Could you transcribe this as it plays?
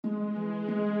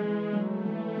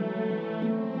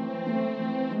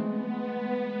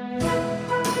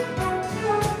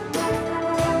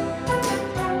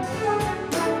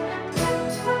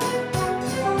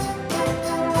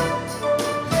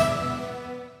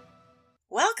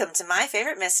Welcome to My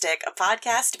Favorite Mystic, a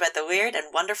podcast about the weird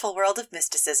and wonderful world of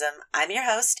mysticism. I'm your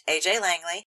host, AJ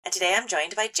Langley, and today I'm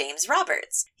joined by James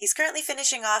Roberts. He's currently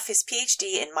finishing off his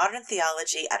PhD in modern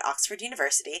theology at Oxford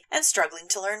University and struggling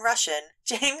to learn Russian.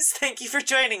 James, thank you for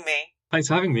joining me. Thanks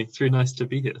for having me. It's really nice to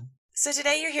be here. So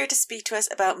today you're here to speak to us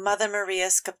about Mother Maria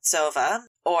Skoptsova,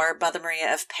 or Mother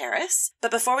Maria of Paris.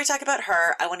 But before we talk about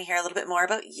her, I want to hear a little bit more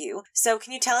about you. So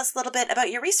can you tell us a little bit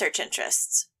about your research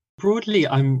interests? Broadly,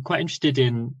 I'm quite interested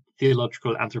in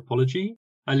theological anthropology.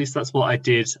 At least that's what I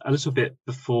did a little bit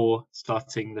before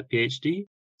starting the PhD.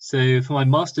 So for my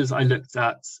master's, I looked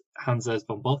at Hans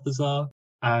von Balthasar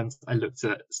and I looked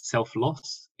at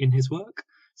self-loss in his work.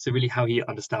 So really how he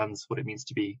understands what it means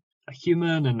to be a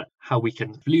human and how we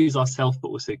can lose ourself but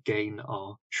also gain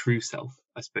our true self,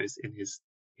 I suppose, in his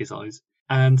eyes.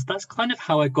 And that's kind of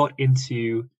how I got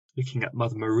into looking at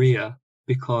Mother Maria,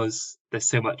 because there's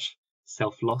so much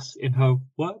self-loss in her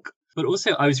work. But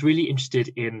also I was really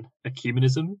interested in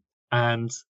ecumenism,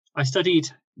 and I studied,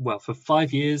 for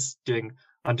 5 years doing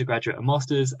undergraduate and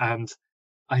masters, and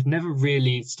I'd never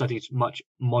really studied much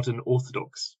modern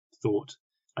Orthodox thought.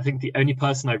 I think the only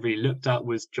person I really looked at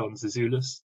was John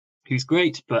Zazoulis, who's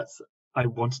great, but I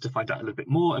wanted to find out a little bit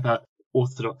more about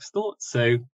Orthodox thought.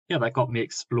 So yeah, that got me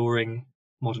exploring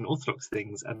modern Orthodox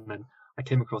things. And then I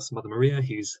came across Mother Maria,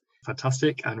 who's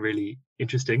fantastic and really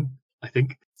interesting, I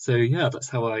think. So yeah, that's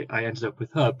how I ended up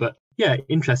with her. But yeah,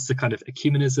 interests are kind of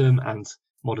ecumenism and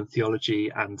modern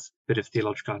theology and a bit of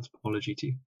theological anthropology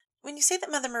too. When you say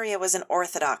that Mother Maria was an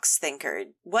Orthodox thinker,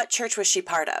 what church was she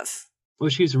part of? Well,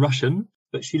 she was Russian,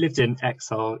 but she lived in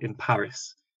exile in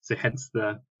Paris. So hence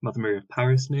the Mother Maria of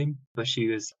Paris name. But she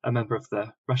was a member of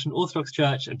the Russian Orthodox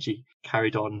Church, and she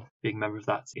carried on being a member of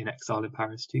that in exile in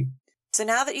Paris too. So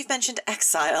now that you've mentioned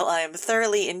exile, I am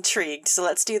thoroughly intrigued. So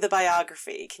let's do the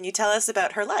biography. Can you tell us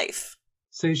about her life?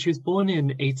 So she was born in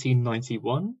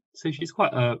 1891. So she's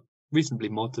quite a reasonably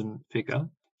modern figure.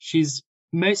 She's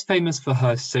most famous for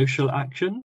her social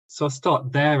action. So I'll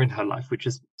start there in her life, which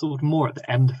is sort of more at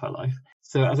the end of her life.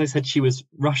 So as I said, she was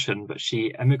Russian, but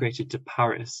she emigrated to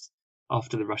Paris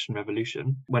after the Russian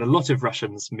Revolution, when a lot of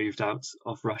Russians moved out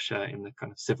of Russia in the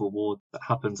kind of civil war that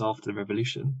happens after the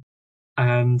revolution.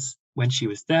 And when she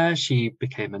was there, she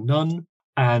became a nun,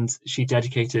 and she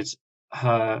dedicated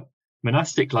her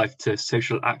monastic life to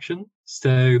social action.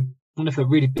 So one of her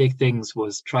really big things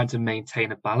was trying to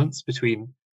maintain a balance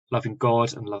between loving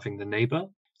God and loving the neighbor.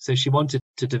 So she wanted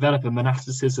to develop a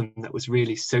monasticism that was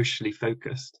really socially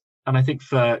focused. And I think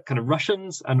for kind of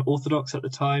Russians and Orthodox at the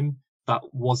time, that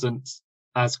wasn't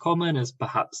as common as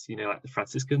perhaps, like the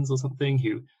Franciscans or something,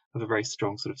 who have a very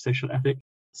strong sort of social ethic.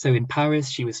 So in Paris,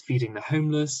 she was feeding the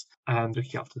homeless and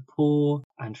looking after the poor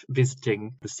and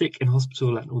visiting the sick in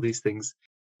hospital and all these things.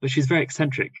 But she's very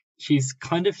eccentric. She's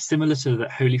kind of similar to the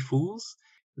Holy Fools.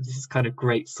 This is kind of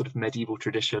great sort of medieval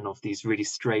tradition of these really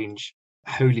strange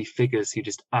holy figures who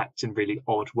just act in really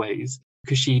odd ways.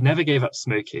 Because she never gave up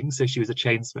smoking, so she was a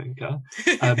chain smoker.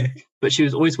 But she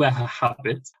was always wear her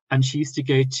habit. And she used to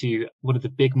go to one of the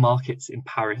big markets in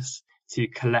Paris to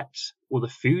collect all the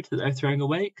food that they were throwing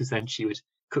away, because then she would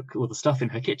cook all the stuff in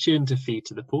her kitchen to feed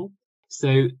to the poor.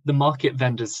 So the market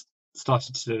vendors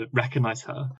started to recognize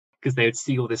her because they would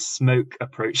see all this smoke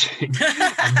approaching.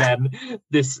 And then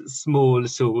this small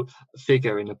little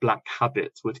figure in a black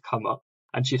habit would come up,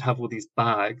 and she'd have all these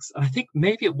bags. And I think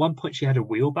maybe at one point she had a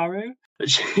wheelbarrow that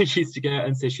she used to get.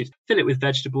 And so she'd fill it with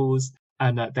vegetables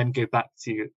and then go back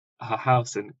to her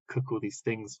house and cook all these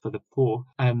things for the poor.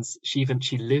 And she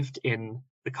lived in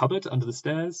the cupboard under the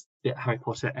stairs, a bit Harry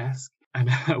Potter-esque. And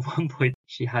at one point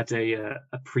she had a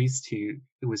priest who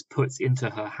was put into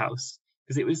her house,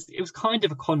 because it was kind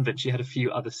of a convent. She had a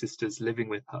few other sisters living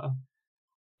with her.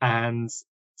 And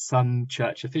some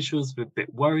church officials were a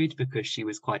bit worried because she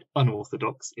was quite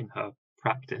unorthodox in her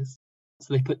practice.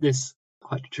 So they put this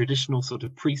quite traditional sort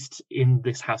of priest in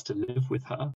this house to live with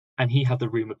her, and he had the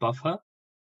room above her.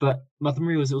 But Mother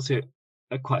Maria was also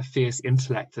quite a fierce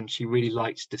intellect, and she really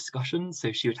liked discussion.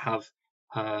 So she would have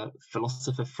her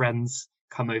philosopher friends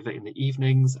come over in the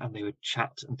evenings, and they would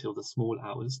chat until the small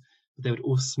hours, but they would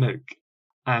all smoke.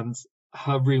 And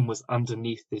her room was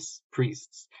underneath this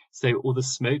priest's, so all the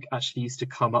smoke actually used to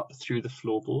come up through the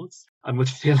floorboards and would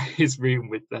fill his room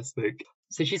with their smoke.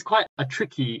 So she's quite a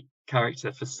tricky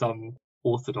character for some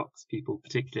Orthodox people,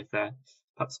 particularly if they're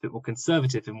perhaps a bit more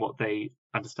conservative in what they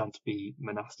understand to be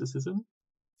monasticism.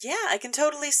 Yeah, I can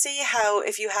totally see how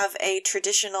if you have a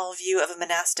traditional view of a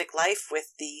monastic life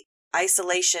with the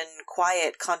isolation,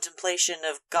 quiet contemplation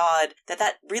of God,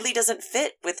 that really doesn't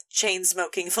fit with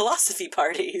chain-smoking philosophy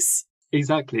parties.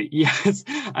 Exactly, yes.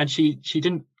 And she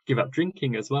didn't give up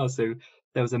drinking as well. So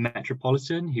there was a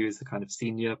metropolitan who is a kind of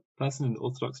senior person in the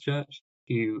Orthodox Church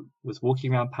who was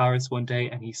walking around Paris one day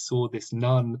and he saw this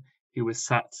nun who was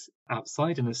sat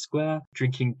outside in a square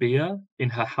drinking beer in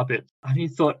her habit. And he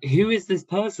thought, who is this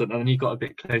person? And then he got a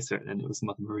bit closer and it was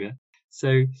Mother Maria.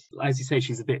 So, as you say,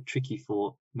 she's a bit tricky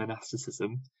for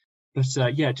monasticism. But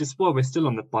just while we're still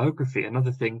on the biography,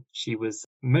 another thing she was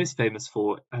most famous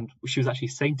for, and she was actually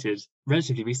sainted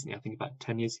relatively recently, I think about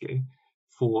 10 years ago,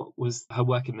 for was her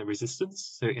work in the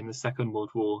resistance. So in the Second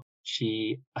World War,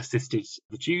 she assisted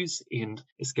the Jews in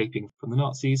escaping from the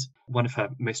Nazis. One of her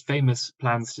most famous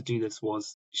plans to do this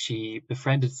was she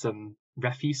befriended some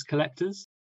refuse collectors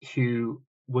who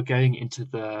were going into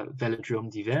the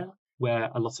Velodrome d'Hiver, where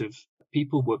a lot of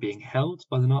people were being held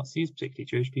by the Nazis, particularly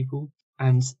Jewish people.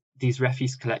 And these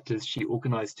refuse collectors she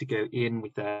organised to go in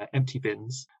with their empty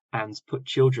bins and put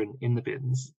children in the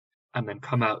bins and then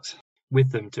come out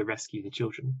with them to rescue the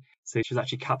children. So she was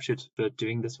actually captured for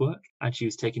doing this work and she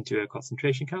was taken to a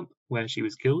concentration camp where she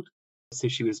was killed. So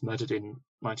she was murdered in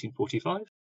 1945.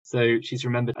 So she's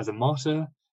remembered as a martyr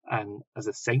and as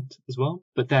a saint as well.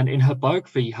 But then in her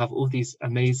biography, you have all these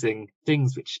amazing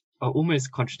things which are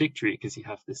almost contradictory because you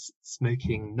have this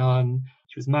smoking nun.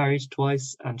 She was married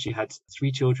twice and she had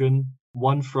 3 children,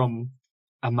 one from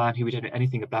a man who we don't know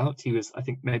anything about. He was, I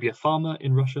think, maybe a farmer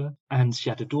in Russia. And she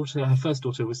had a daughter. Her first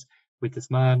daughter was with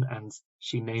this man and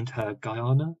she named her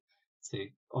Guyana. So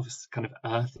obviously kind of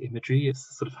earth imagery.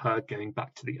 It's sort of her going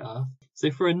back to the earth. So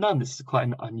for a nun, this is quite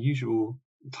an unusual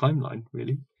timeline,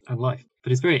 really, and life.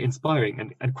 But it's very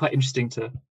inspiring and quite interesting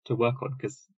to work on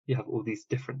because you have all these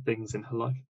different things in her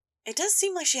life. It does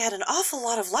seem like she had an awful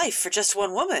lot of life for just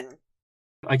one woman.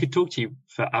 I could talk to you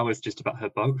for hours just about her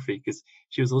biography because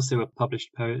she was also a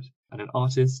published poet and an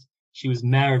artist. She was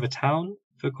mayor of a town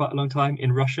for quite a long time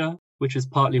in Russia, which was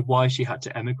partly why she had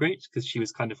to emigrate because she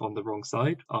was kind of on the wrong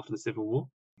side after the Civil War.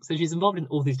 So she's involved in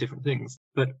all these different things.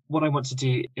 But what I want to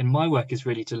do in my work is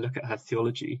really to look at her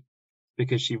theology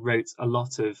because she wrote a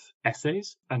lot of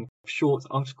essays and short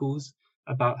articles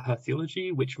about her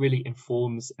theology, which really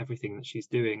informs everything that she's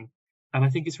doing. And I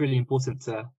think it's really important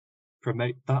to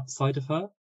promote that side of her,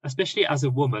 especially as a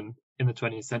woman in the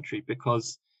 20th century,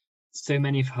 because so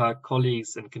many of her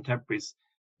colleagues and contemporaries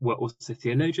were also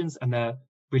theologians and they're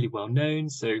really well known.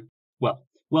 So,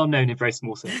 well known in very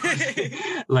small circles,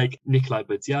 like Nikolai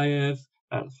Berdyaev,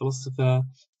 a philosopher,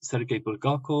 Sergei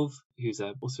Bulgakov, who's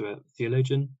also a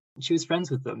theologian. She was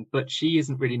friends with them, but she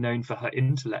isn't really known for her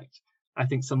intellect. I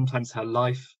think sometimes her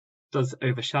life does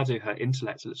overshadow her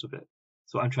intellect a little bit.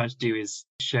 So what I'm trying to do is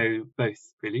show both,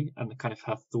 really, and the kind of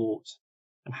her thought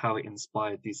and how it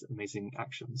inspired these amazing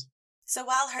actions. So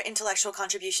while her intellectual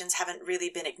contributions haven't really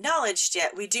been acknowledged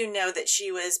yet, we do know that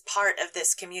she was part of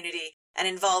this community and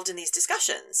involved in these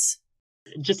discussions.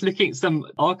 Just looking at some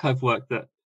archive work that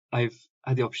I've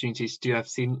had the opportunity to do, I've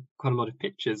seen quite a lot of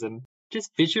pictures, and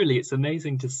just visually it's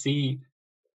amazing to see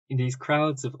in these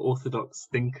crowds of Orthodox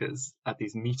thinkers at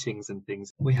these meetings and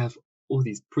things. We have all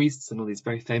these priests and all these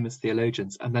very famous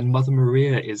theologians, and then Mother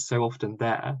Maria is so often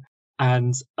there.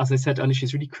 And as I said earlier,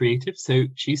 she's really creative. So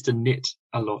she used to knit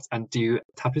a lot and do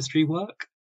tapestry work.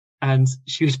 And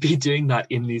she would be doing that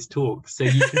in these talks. So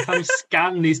you can kind of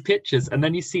scan these pictures and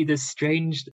then you see this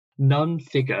strange nun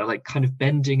figure, like kind of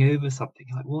bending over something.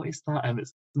 Like, what is that? And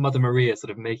it's Mother Maria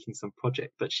sort of making some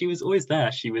project. But she was always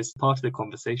there. She was part of the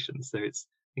conversation. So I think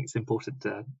it's important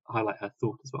to highlight her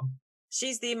thought as well.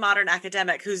 She's the modern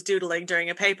academic who's doodling during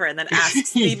a paper and then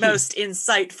asks the most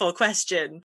insightful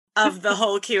question of the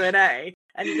whole Q&A.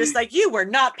 And you're just like, you were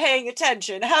not paying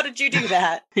attention. How did you do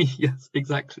that? Yes,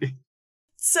 exactly.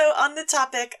 So on the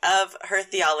topic of her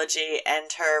theology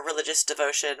and her religious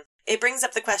devotion, it brings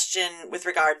up the question with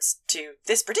regards to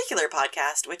this particular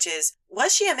podcast, which is,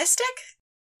 was she a mystic?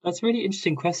 That's a really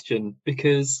interesting question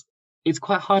because it's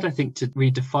quite hard, I think, to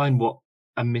redefine what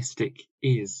a mystic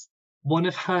is. One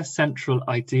of her central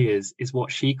ideas is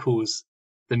what she calls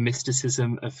the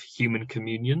mysticism of human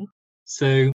communion.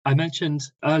 So I mentioned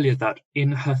earlier that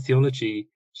in her theology,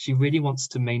 she really wants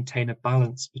to maintain a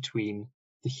balance between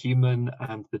the human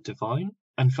and the divine.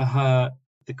 And for her,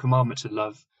 the commandment to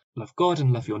love God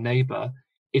and love your neighbor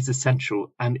is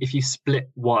essential. And if you split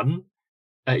one,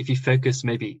 if you focus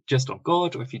maybe just on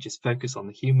God, or if you just focus on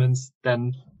the humans,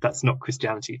 then that's not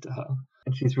Christianity to her.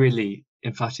 And she's really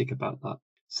emphatic about that.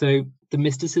 So the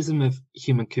mysticism of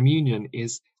human communion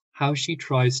is how she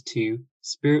tries to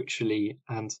spiritually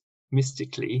and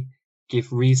mystically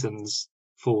give reasons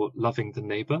for loving the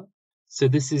neighbor. So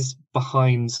this is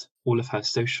behind all of her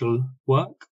social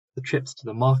work, the trips to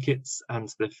the markets and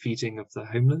the feeding of the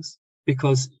homeless,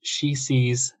 because she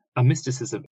sees a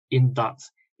mysticism in that,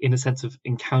 in a sense of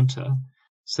encounter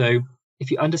So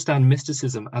if you understand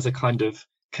mysticism as a kind of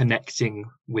connecting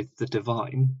with the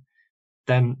divine,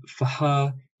 then for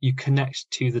her, you connect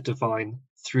to the divine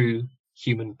through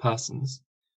human persons,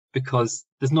 because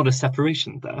there's not a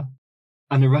separation there.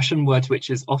 And the Russian word which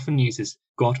is often used is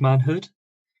God-manhood.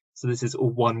 So this is all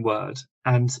one word,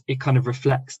 and it kind of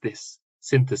reflects this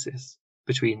synthesis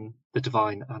between the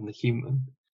divine and the human.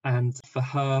 And for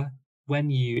her, when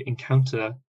you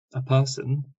encounter a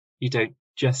person, you don't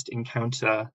just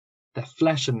encounter their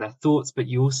flesh and their thoughts, but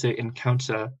you also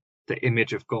encounter the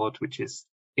image of God which is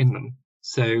in them.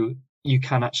 So you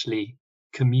can actually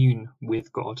commune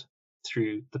with God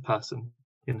through the person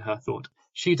in her thought.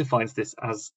 She defines this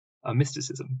as a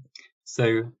mysticism.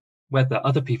 So whether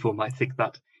other people might think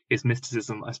that is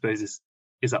mysticism, I suppose,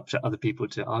 is up to other people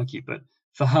to argue. But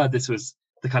for her, this was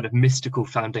the kind of mystical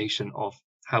foundation of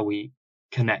how we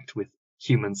connect with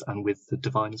humans and with the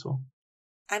divine as well.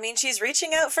 I mean, she's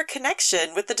reaching out for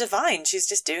connection with the divine. She's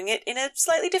just doing it in a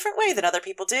slightly different way than other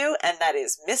people do, and that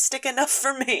is mystic enough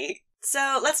for me.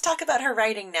 So let's talk about her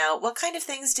writing now. What kind of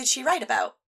things did she write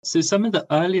about? So some of the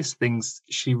earliest things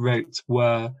she wrote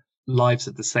were lives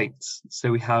of the saints.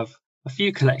 So we have a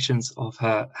few collections of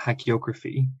her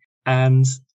hagiography, and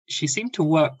she seemed to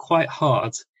work quite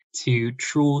hard to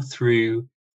trawl through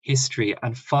history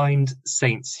and find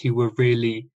saints who were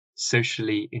really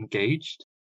socially engaged,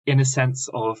 in a sense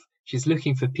of she's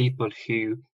looking for people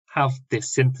who have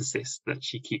this synthesis that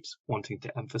she keeps wanting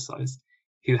to emphasize,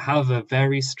 who have a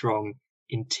very strong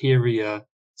interior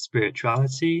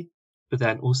spirituality, but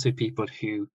then also people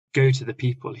who go to the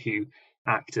people, who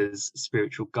act as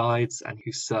spiritual guides and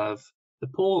who serve the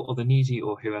poor or the needy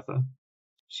or whoever.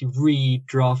 She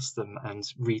redrafts them and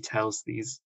retells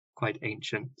these quite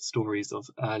ancient stories of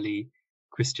early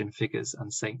Christian figures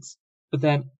and saints. But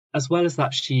then, as well as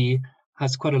that, she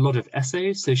has quite a lot of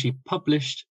essays. So she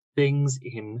published things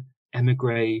in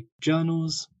emigre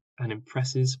journals and in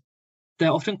presses.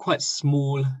 They're often quite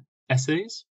small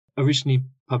essays, originally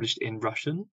published in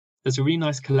Russian. There's a really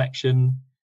nice collection,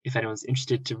 if anyone's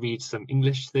interested to read some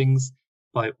English things,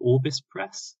 by Orbis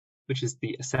Press, which is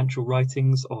the essential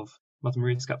writings of Mother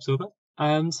Maria Sceptsorba.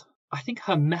 And I think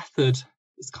her method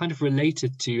is kind of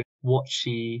related to what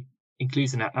she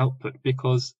includes in her output,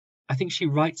 because I think she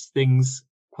writes things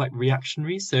quite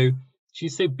reactionary. So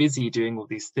she's so busy doing all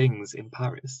these things in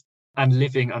Paris and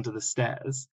living under the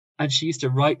stairs. And she used to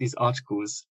write these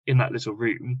articles in that little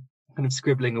room, kind of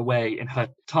scribbling away in her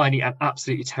tiny and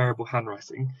absolutely terrible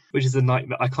handwriting, which is a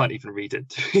nightmare. I can't even read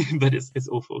it, but it's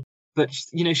awful. But,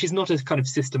 you know, she's not a kind of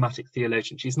systematic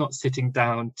theologian. She's not sitting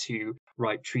down to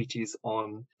write treatises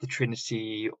on the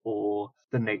Trinity or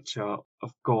the nature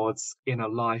of God's inner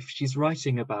life. She's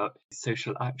writing about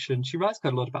social action. She writes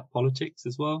quite a lot about politics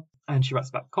as well. And she writes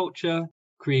about culture,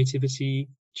 creativity.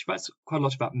 She writes quite a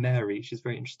lot about Mary. She's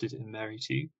very interested in Mary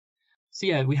too. So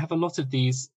yeah, we have a lot of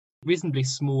these reasonably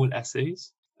small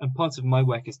essays. And part of my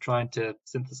work is trying to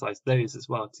synthesize those as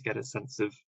well to get a sense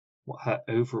of what her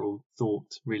overall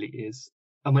thought really is.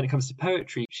 And when it comes to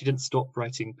poetry, she didn't stop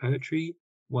writing poetry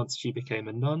once she became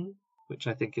a nun, which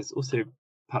I think is also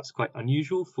perhaps quite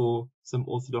unusual for some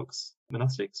Orthodox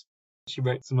monastics. She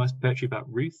wrote some nice poetry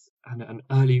about Ruth and an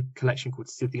early collection called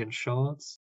Scythian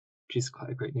Shards, which is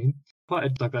quite a great name. Quite a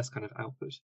diverse kind of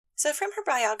output. So from her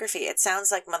biography, it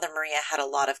sounds like Mother Maria had a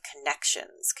lot of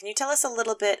connections. Can you tell us a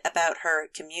little bit about her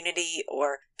community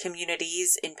or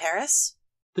communities in Paris?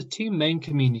 The two main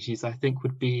communities, I think,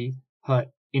 would be her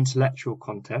intellectual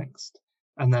context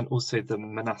and then also the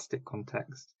monastic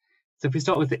context. So if we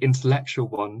start with the intellectual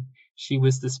one, she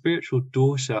was the spiritual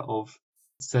daughter of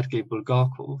Sergei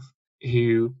Bulgakov,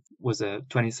 who was a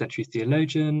 20th century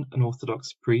theologian, an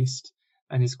Orthodox priest,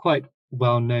 and is quite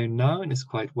well known now and is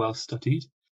quite well studied.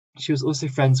 She was also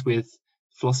friends with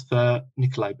philosopher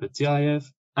Nikolai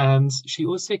Berdyaev, and she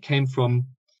also came from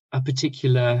a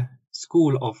particular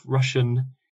school of Russian,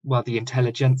 well, the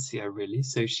intelligentsia, really.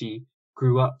 So she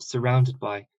grew up surrounded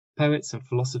by poets and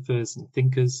philosophers and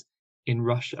thinkers in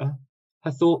Russia.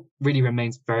 Her thought really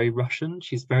remains very Russian.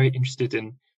 She's very interested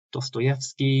in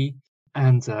Dostoevsky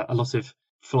and a lot of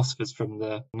philosophers from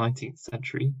the 19th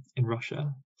century in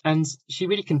Russia. And she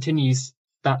really continues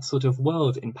that sort of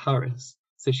world in Paris.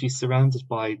 So she's surrounded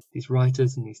by these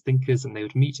writers and these thinkers, and they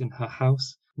would meet in her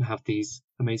house and have these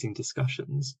amazing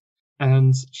discussions.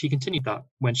 And she continued that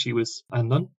when she was a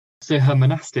nun. So her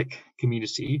monastic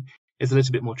community is a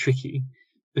little bit more tricky,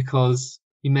 because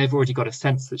you may have already got a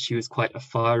sense that she was quite a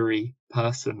fiery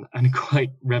person and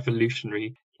quite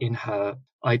revolutionary in her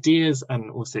ideas and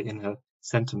also in her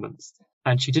sentiments.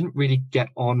 And she didn't really get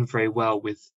on very well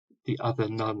with the other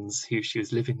nuns who she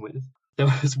was living with.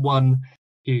 There was one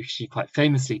who she quite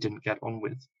famously didn't get on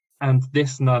with. And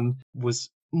this nun was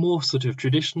more sort of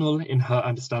traditional in her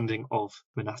understanding of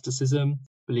monasticism,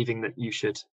 believing that you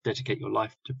should dedicate your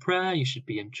life to prayer, you should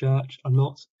be in church a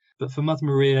lot. But for Mother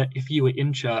Maria, if you were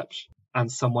in church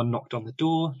and someone knocked on the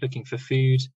door looking for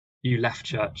food, you left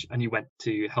church and you went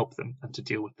to help them and to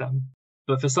deal with them.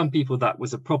 But for some people, that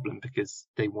was a problem because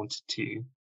they wanted to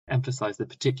emphasize the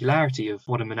particularity of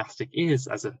what a monastic is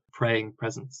as a praying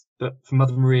presence. But for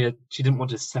Mother Maria, she didn't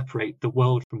want to separate the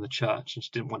world from the church, and she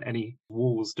didn't want any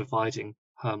walls dividing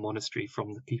her monastery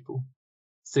from the people.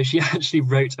 So she actually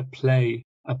wrote a play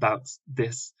about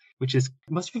this, which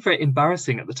must be very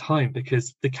embarrassing at the time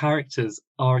because the characters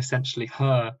are essentially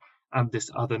her and this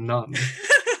other nun.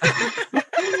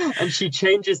 And she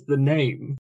changes the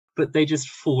name, but they just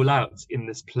fall out in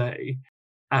this play.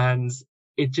 And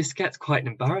it just gets quite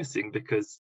embarrassing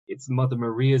because it's Mother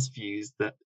Maria's views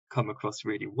that come across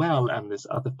really well, and this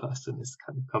other person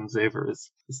comes over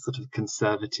as this sort of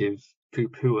conservative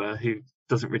poo-pooer who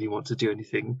doesn't really want to do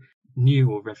anything new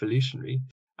or revolutionary.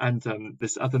 And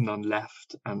this other nun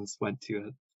left and went to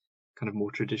a kind of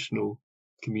more traditional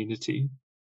community.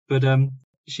 But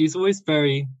she's always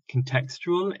very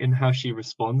contextual in how she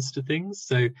responds to things.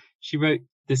 So she wrote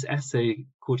this essay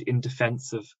called In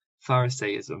Defense of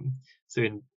Pharisaism, so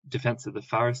in defense of the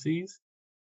Pharisees.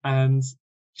 And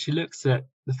she looks at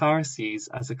the Pharisees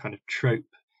as a kind of trope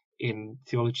in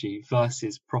theology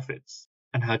versus prophets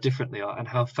and how different they are, and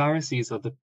how Pharisees are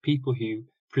the people who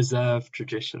preserve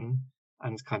tradition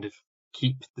and kind of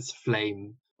keep this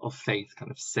flame of faith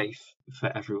kind of safe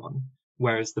for everyone.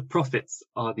 Whereas the prophets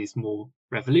are these more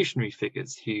revolutionary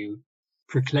figures who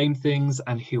proclaim things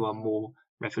and who are more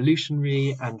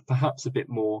revolutionary and perhaps a bit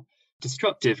more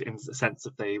destructive in the sense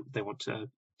that they want to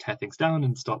tear things down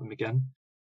and start them again.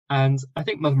 And I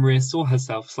think Mother Maria saw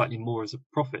herself slightly more as a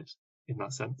prophet in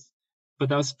that sense. But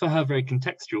that was for her very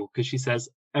contextual, because she says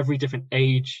every different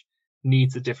age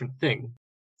needs a different thing.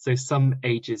 So some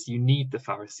ages you need the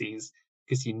Pharisees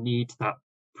because you need that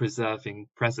preserving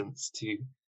presence to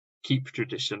keep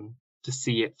tradition, to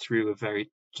see it through a very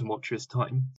tumultuous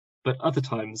time. But other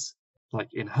times, like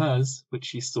in hers, which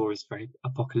she saw as very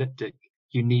apocalyptic,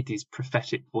 you need these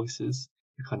prophetic voices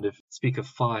who kind of speak of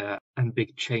fire and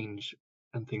big change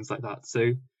and things like that.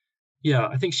 So, yeah,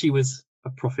 I think she was a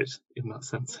prophet in that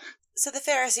sense. So the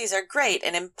Pharisees are great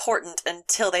and important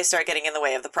until they start getting in the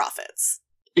way of the prophets.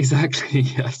 Exactly,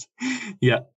 yes.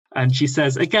 Yeah. And she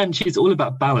says, again, she's all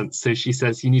about balance. So she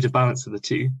says you need a balance of the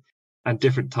two, and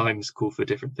different times call for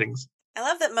different things. I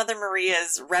love that Mother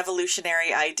Maria's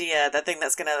revolutionary idea, that thing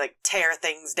that's going to tear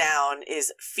things down,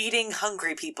 is feeding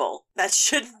hungry people. That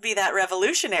shouldn't be that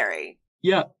revolutionary.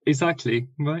 Yeah, exactly.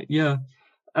 Right. Yeah.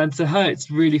 And to her,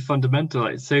 it's really fundamental.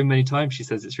 Like, so many times she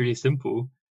says it's really simple.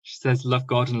 She says, love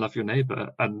God and love your neighbor.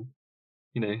 And,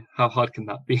 how hard can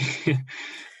that be?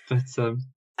 But,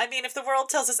 I mean, if the world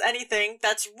tells us anything,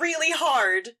 that's really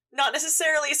hard. Not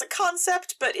necessarily as a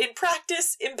concept, but in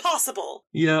practice, impossible.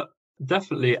 Yeah,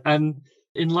 definitely. And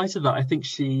in light of that, I think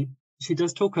she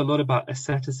does talk a lot about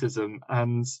asceticism,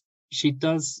 and she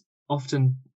does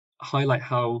often highlight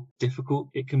how difficult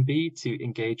it can be to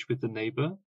engage with the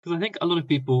neighbor. Because I think a lot of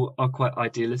people are quite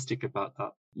idealistic about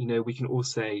that. We can all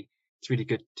say it's really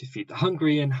good to feed the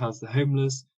hungry and house the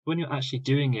homeless. When you're actually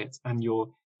doing it and you're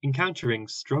encountering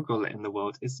struggle in the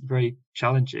world, it's very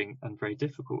challenging and very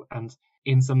difficult. And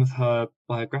in some of her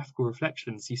biographical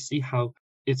reflections, you see how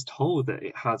it's told that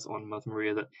it has on Mother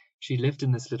Maria, that she lived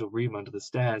in this little room under the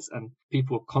stairs and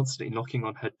people were constantly knocking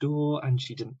on her door and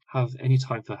she didn't have any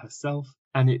time for herself.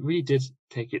 And it really did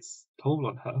take its toll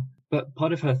on her. But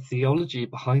part of her theology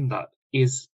behind that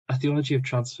is a theology of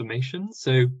transformation.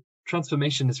 So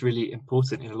transformation is really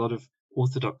important in a lot of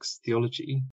Orthodox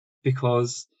theology,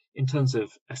 because in terms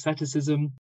of asceticism,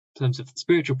 in terms of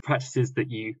spiritual practices that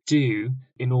you do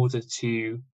in order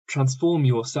to transform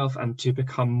yourself and to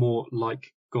become more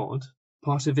like God,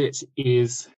 part of it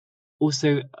is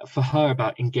also for her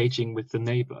about engaging with the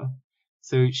neighbor.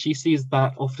 So she sees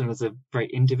that often as a very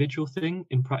individual thing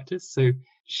in practice. So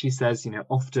she says,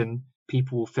 often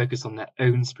people will focus on their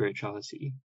own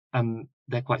spirituality and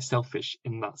they're quite selfish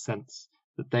in that sense,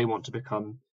 that they want to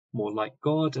become more like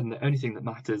God. And the only thing that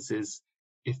matters is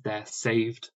if they're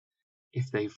saved,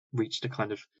 if they've reached a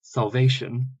kind of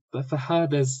salvation. But for her,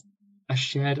 there's a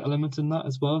shared element in that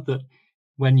as well, that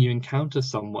when you encounter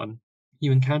someone,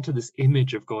 you encounter this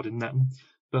image of God in them.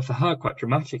 But for her, quite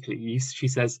dramatically, she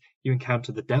says you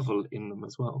encounter the devil in them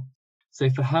as well. So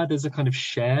for her, there's a kind of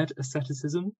shared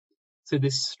asceticism. So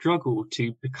this struggle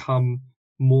to become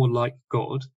more like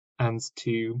God and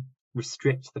to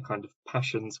restrict the kind of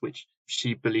passions which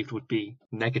she believed would be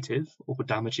negative or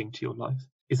damaging to your life,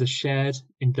 is a shared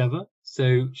endeavor.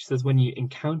 So she says when you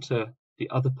encounter the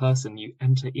other person, you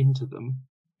enter into them,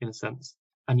 in a sense,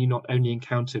 and you not only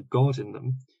encounter God in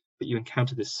them, but you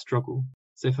encounter this struggle.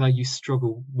 So for her, you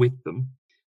struggle with them.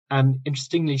 And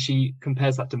interestingly, she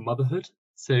compares that to motherhood.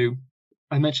 So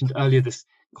I mentioned earlier this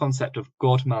concept of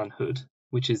God-manhood,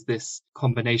 which is this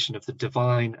combination of the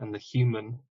divine and the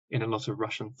human in a lot of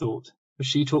Russian thought. But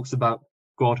she talks about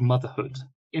God-motherhood,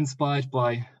 inspired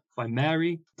by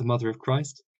Mary, the mother of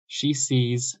Christ. She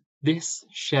sees this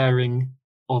sharing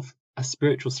of a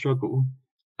spiritual struggle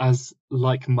as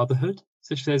like motherhood.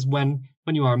 So she says when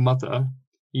you are a mother,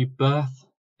 you birth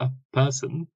a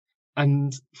person,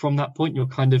 and from that point you're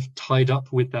kind of tied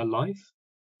up with their life.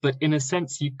 But in a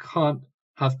sense, you can't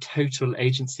have total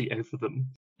agency over them.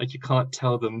 Like you can't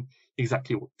tell them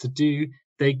exactly what to do.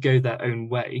 They go their own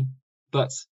way,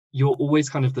 but you're always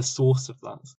kind of the source of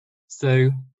that. So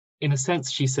in a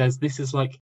sense, she says this is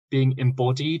like being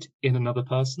embodied in another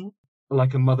person,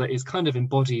 like a mother is kind of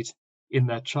embodied in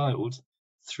their child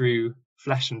through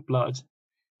flesh and blood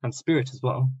and spirit as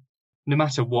well. No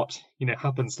matter what,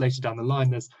 happens later down the line,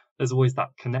 there's always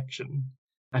that connection.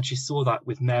 And she saw that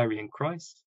with Mary and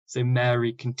Christ. So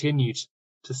Mary continued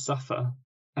to suffer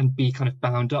and be kind of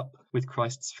bound up with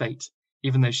Christ's fate,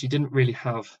 even though she didn't really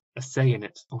have a say in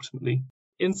it ultimately.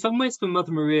 In some ways, for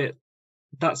Mother Maria,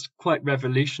 that's quite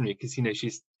revolutionary because,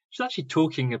 she's actually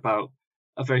talking about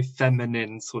a very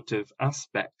feminine sort of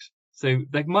aspect. So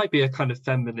there might be a kind of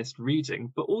feminist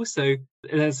reading, but also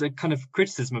there's a kind of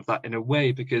criticism of that in a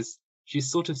way, because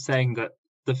she's sort of saying that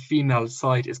the female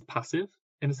side is passive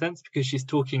in a sense, because she's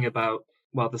talking about,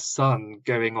 the son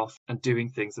going off and doing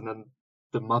things, and then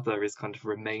the mother is kind of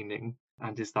remaining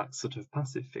and is that sort of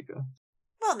passive figure.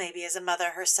 Well, maybe as a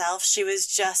mother herself, she was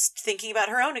just thinking about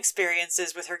her own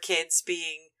experiences with her kids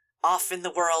being off in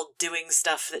the world doing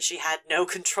stuff that she had no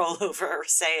control over or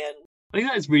say in. I think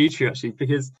that is really true, actually,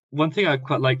 because one thing I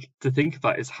quite like to think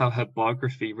about is how her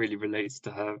biography really relates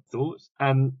to her thought.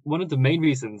 And one of the main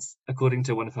reasons, according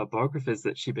to one of her biographers,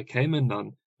 that she became a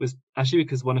nun was actually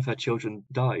because one of her children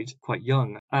died quite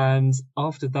young. And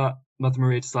after that, Mother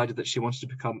Maria decided that she wanted to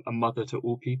become a mother to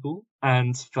all people.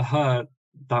 And for her,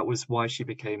 that was why she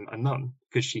became a nun,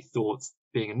 because she thought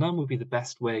being a nun would be the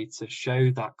best way to show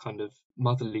that kind of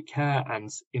motherly care and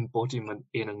embodiment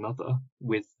in another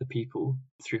with the people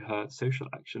through her social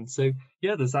action. So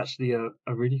yeah, there's actually a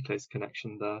really close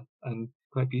connection there, and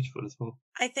quite beautiful as well.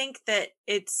 I think that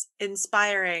it's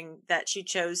inspiring that she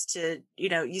chose to,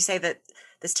 you say that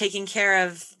this taking care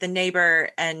of the neighbor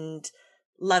and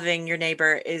loving your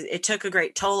neighbor it took a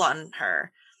great toll on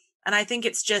her. And I think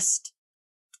it's just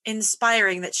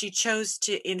inspiring that she chose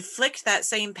to inflict that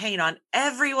same pain on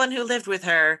everyone who lived with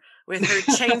her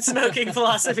chain-smoking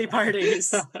philosophy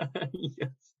parties.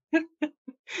 Yes.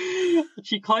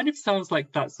 She kind of sounds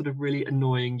like that sort of really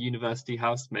annoying university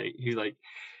housemate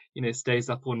who stays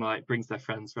up all night, brings their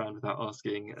friends around without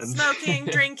asking. And smoking,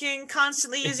 drinking,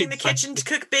 constantly using the kitchen to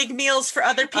cook big meals for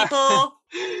other people.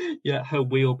 Yeah, her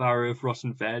wheelbarrow of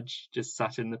rotten veg just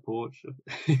sat in the porch.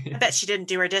 I bet she didn't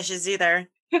do her dishes either.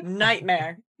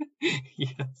 Nightmare.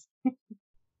 Yes.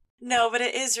 No, but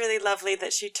it is really lovely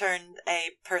that she turned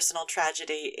a personal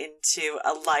tragedy into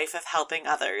a life of helping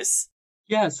others.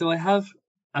 Yeah, so I have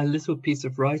a little piece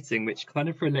of writing which kind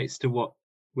of relates to what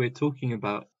we're talking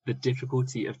about, the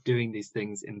difficulty of doing these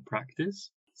things in practice.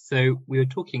 So we were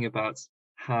talking about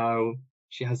how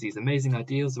she has these amazing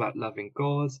ideals about loving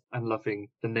God and loving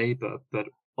the neighbor, but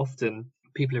often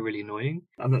people are really annoying,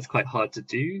 and that's quite hard to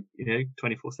do,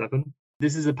 24/7.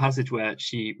 This is a passage where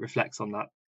she reflects on that,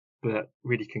 but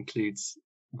really concludes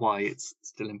why it's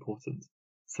still important.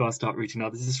 So I'll start reading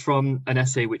now. This is from an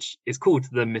essay which is called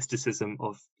The Mysticism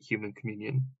of Human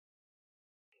Communion.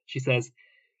 She says,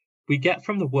 "We get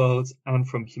from the world and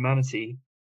from humanity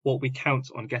what we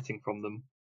count on getting from them.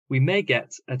 We may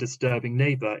get a disturbing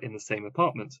neighbour in the same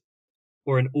apartment,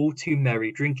 or an all too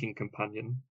merry drinking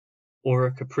companion, or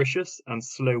a capricious and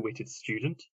slow-witted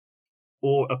student,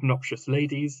 or obnoxious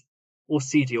ladies, or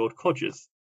seedy old codgers,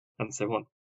 and so on.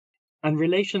 And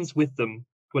relations with them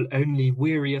will only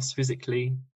weary us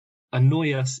physically,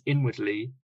 annoy us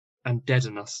inwardly, and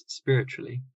deaden us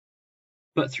spiritually.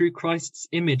 But through Christ's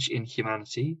image in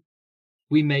humanity,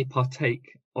 we may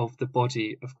partake of the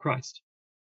body of Christ."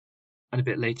 And a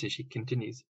bit later she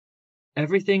continues,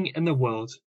 "Everything in the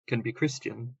world can be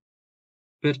Christian,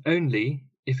 but only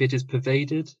if it is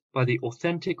pervaded by the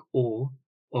authentic awe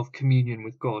of communion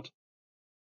with God,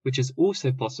 which is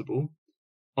also possible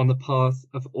on the path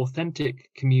of authentic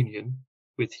communion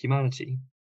with humanity.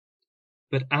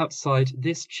 But outside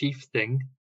this chief thing,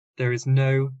 there is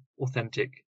no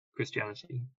authentic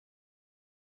Christianity.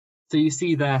 So you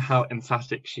see there how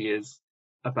emphatic she is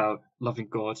about loving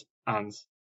God and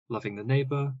loving the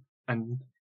neighbor. And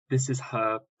this is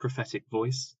her prophetic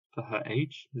voice for her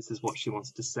age. This is what she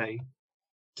wants to say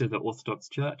to the Orthodox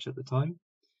Church at the time.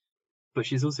 But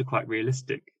she's also quite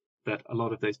realistic that a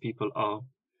lot of those people are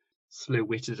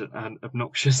slow-witted and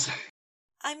obnoxious.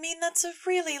 I mean, that's a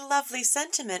really lovely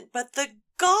sentiment, but the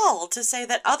gall to say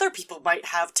that other people might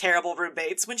have terrible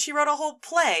roommates when she wrote a whole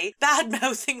play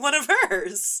bad-mouthing one of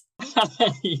hers.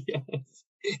 Yes,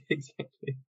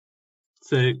 exactly.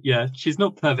 So, yeah, she's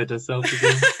not perfect herself.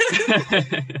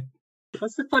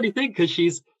 That's the funny thing, because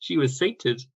she was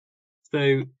sainted.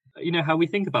 So, you know, how we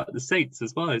think about the saints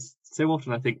as well is so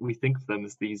often I think we think of them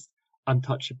as these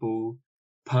untouchable,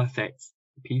 perfect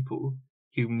people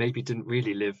who maybe didn't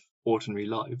really live ordinary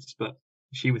lives, but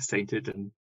she was sainted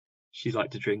and she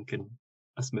liked to drink and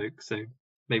smoke, so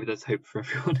maybe there's hope for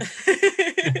everyone.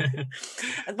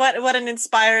 What an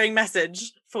inspiring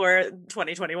message for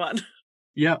 2021.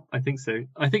 Yeah, I think so.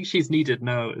 I think she's needed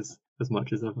now as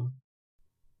much as ever.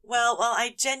 Well,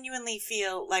 I genuinely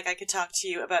feel like I could talk to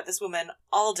you about this woman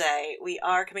all day. We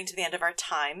are coming to the end of our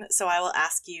time, so I will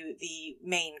ask you the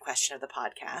main question of the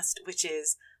podcast, which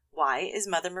is, why is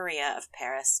Mother Maria of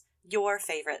Paris your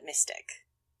favorite mystic?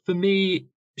 For me,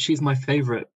 she's my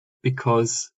favorite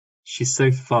because she's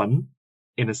so fun,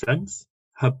 in a sense.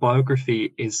 Her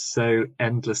biography is so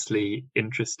endlessly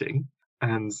interesting,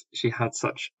 and she had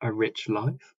such a rich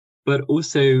life, but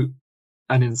also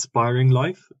an inspiring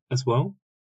life as well.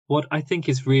 What I think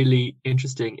is really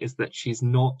interesting is that she's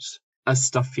not a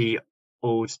stuffy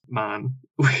old man,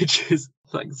 which is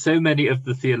like so many of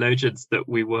the theologians that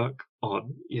we work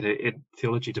on, you know, in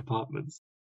theology departments.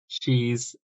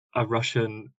 She's a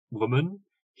Russian woman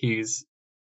who's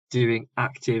doing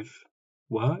active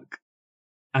work,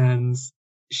 and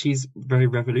she's very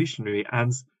revolutionary.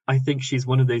 And I think she's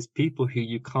one of those people who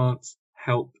you can't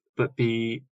help but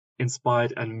be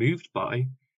inspired and moved by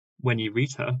when you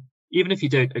read her. Even if you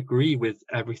don't agree with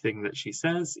everything that she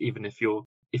says, even if you're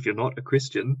not a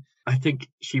Christian, I think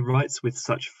she writes with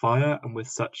such fire and with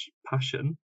such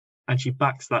passion, and she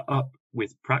backs that up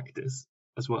with practice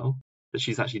as well, that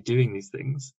she's actually doing these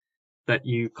things, that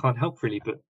you can't help really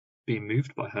but be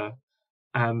moved by her.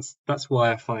 And that's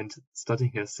why I find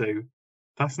studying her so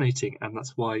fascinating, and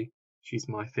that's why she's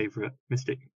my favourite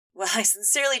mystic. Well, I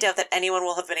sincerely doubt that anyone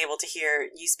will have been able to hear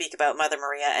you speak about Mother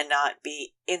Maria and not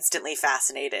be instantly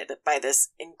fascinated by this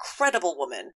incredible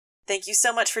woman. Thank you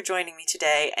so much for joining me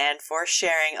today and for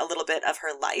sharing a little bit of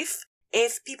her life.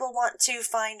 If people want to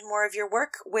find more of your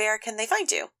work, where can they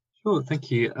find you? Sure, thank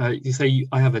you. You say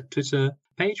I have a Twitter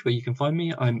page where you can find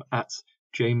me. I'm at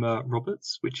Jamer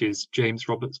Roberts, which is James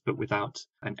Roberts, but without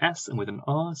an S and with an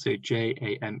R, so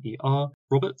Jamer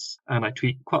Roberts. And I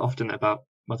tweet quite often about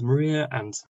Mother Maria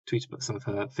and tweet about some of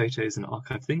her photos and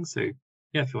archive things. So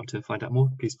yeah, if you want to find out more,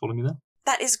 please follow me there.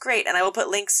 That is great, and I will put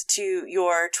links to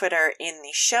your Twitter in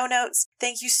the show notes.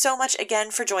 Thank you so much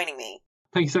again for joining me.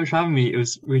 Thank you so much for having me. It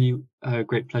was really a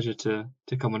great pleasure to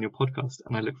come on your podcast,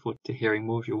 and I look forward to hearing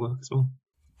more of your work as well.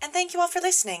 And thank you all for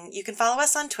listening. You can follow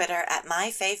us on Twitter at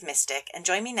MyFaveMystic and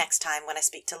join me next time when I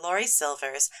speak to Laurie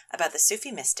Silvers about the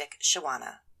Sufi mystic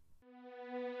Shawana.